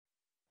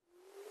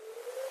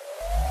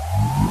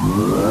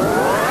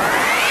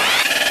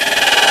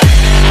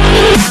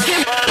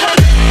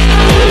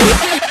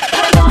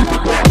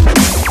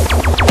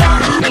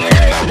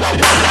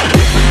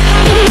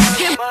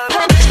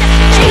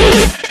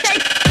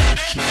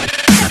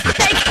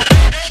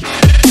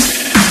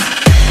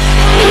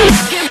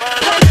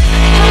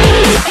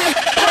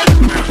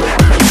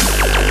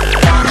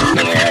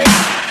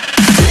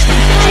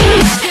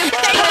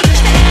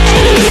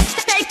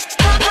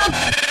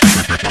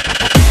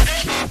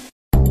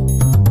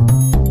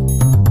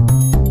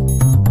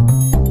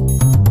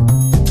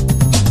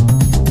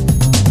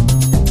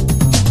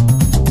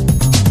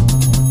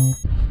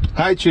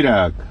Hi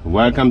Chirag,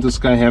 welcome to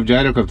Skyhab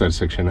Gyrocopter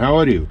section. How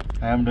are you?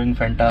 I am doing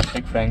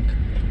fantastic, Frank.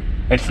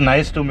 It's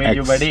nice to meet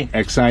you, buddy.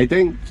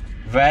 Exciting?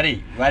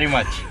 Very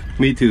much.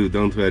 Me too,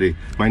 don't worry.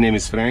 My name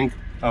is Frank.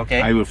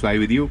 Okay. I will fly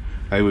with you.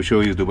 I will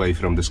show you Dubai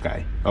from the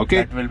sky.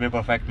 Okay? That will be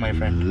perfect, my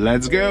friend.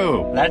 Let's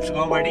go. Let's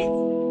go, buddy.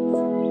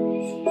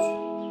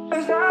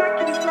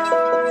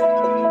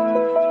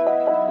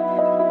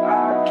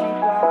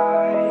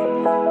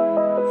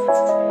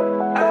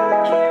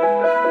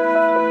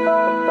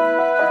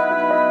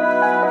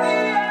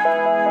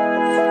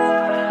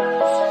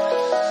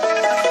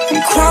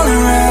 I'm crawling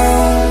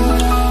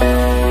around,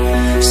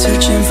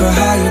 searching for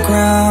higher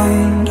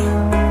ground.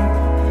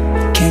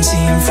 Can't see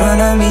in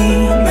front of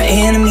me, my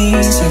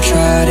enemies. I've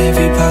tried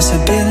every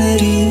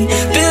possibility,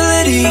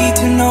 ability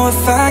to know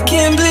if I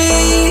can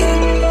bleed.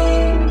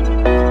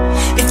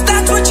 If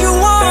that's what you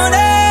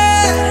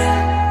wanted,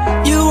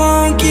 you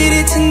won't get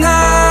it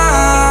tonight.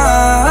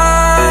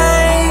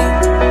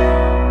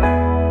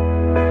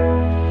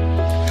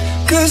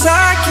 'Cause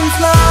I can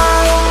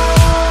fly,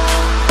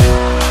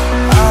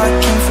 I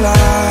can fly,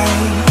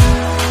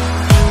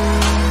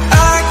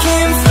 I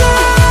can fly,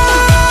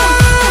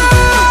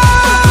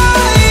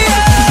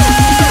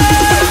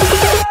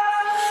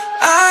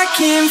 I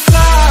can fly.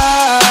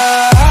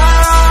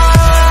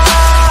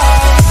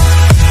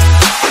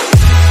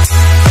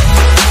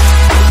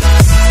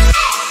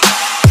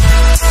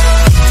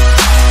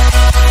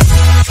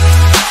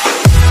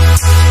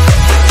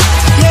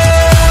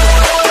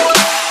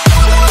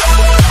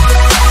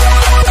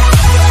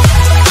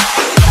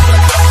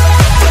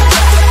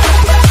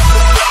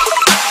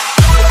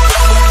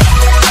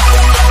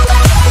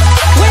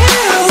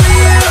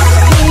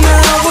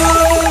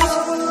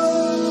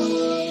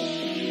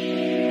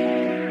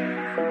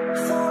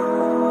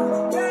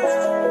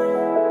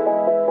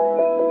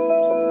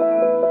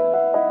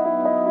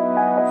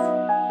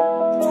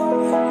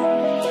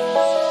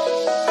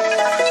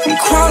 I'm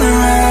crawling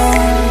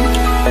around,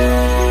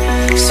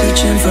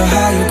 searching for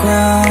higher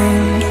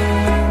ground.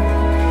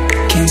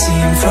 Can't see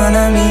in front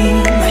of me,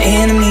 my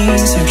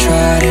enemies. I've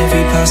tried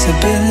every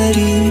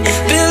possibility,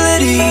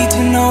 ability to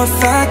know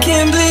if I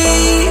can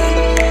bleed.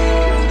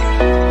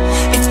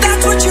 If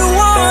that's what you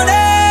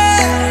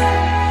wanted,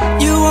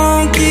 you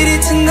won't get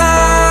it tonight.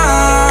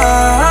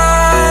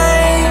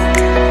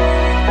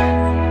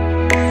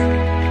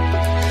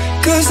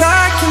 'Cause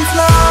I can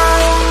fly,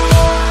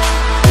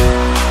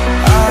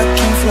 I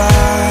can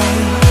fly,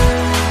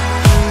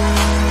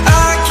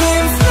 I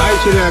can fly. Hi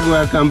Chirag,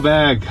 welcome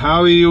back. How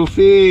do you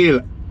feel?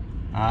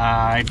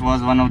 It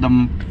was one of the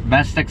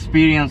best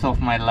experience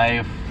of my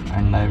life,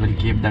 and I will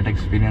keep that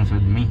experience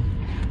with me.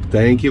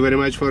 Thank you very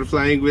much for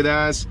flying with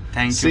us.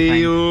 Thank you. See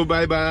Frank. you.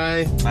 Bye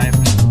bye. Bye.